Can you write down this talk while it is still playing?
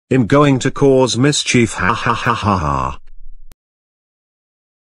I'm going to cause mischief, ha ha ha ha ha.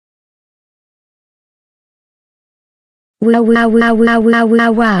 Wow wow wow wow wow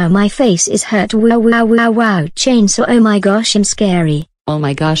wow wow, my face is hurt. Wow wow wow wow, chainsaw, oh my gosh, I'm scary. Oh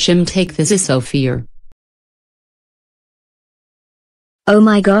my gosh, take this is so fear. Oh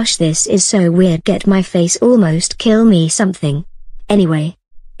my gosh, this is so weird, get my face almost kill me something. Anyway,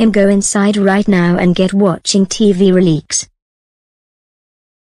 I'm go inside right now and get watching TV leaks.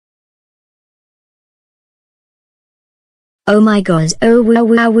 Oh my god, oh wow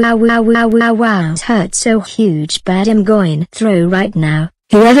wow wow wow wow wow wow, it hurts so huge bad, I'm going throw right now.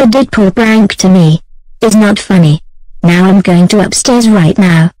 Whoever did pull prank to me is not funny. Now I'm going to upstairs right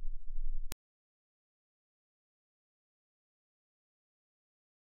now.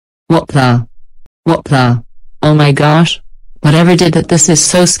 What the? What the? Oh my gosh. Whatever did that, this is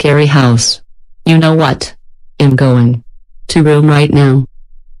so scary house. You know what? I'm going to room right now.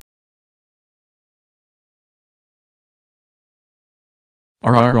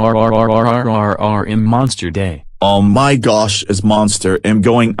 In monster day. Oh my gosh, is monster, I'm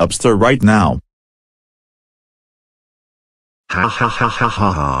going upstairs right now. Ha ha ha ha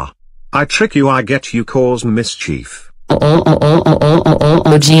ha ha. I trick you, I get you, cause mischief.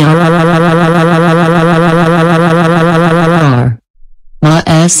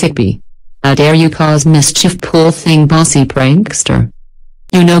 Maesicbe. How dare you cause mischief, poor thing, bossy prankster.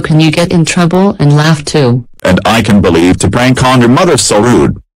 You know, can you get in trouble and laugh too? And I can believe to prank on your mother so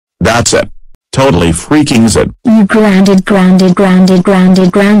rude. That's it. Totally freaking it. You grounded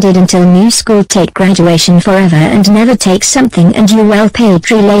until new school, take graduation forever and never take something, and you well paid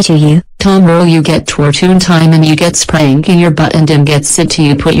tree later you. Tomorrow you get tortune time and you get sprank in your butt and him gets sit to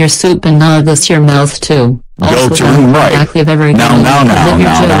you put your soup and now this your mouth too. Go to room right. Now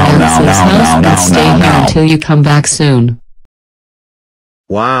stay here until you come back soon.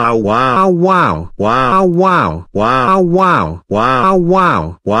 Wow wow wow wow wow wow wow wow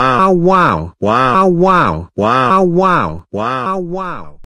wow wow wow wow wow wow wow wow wow.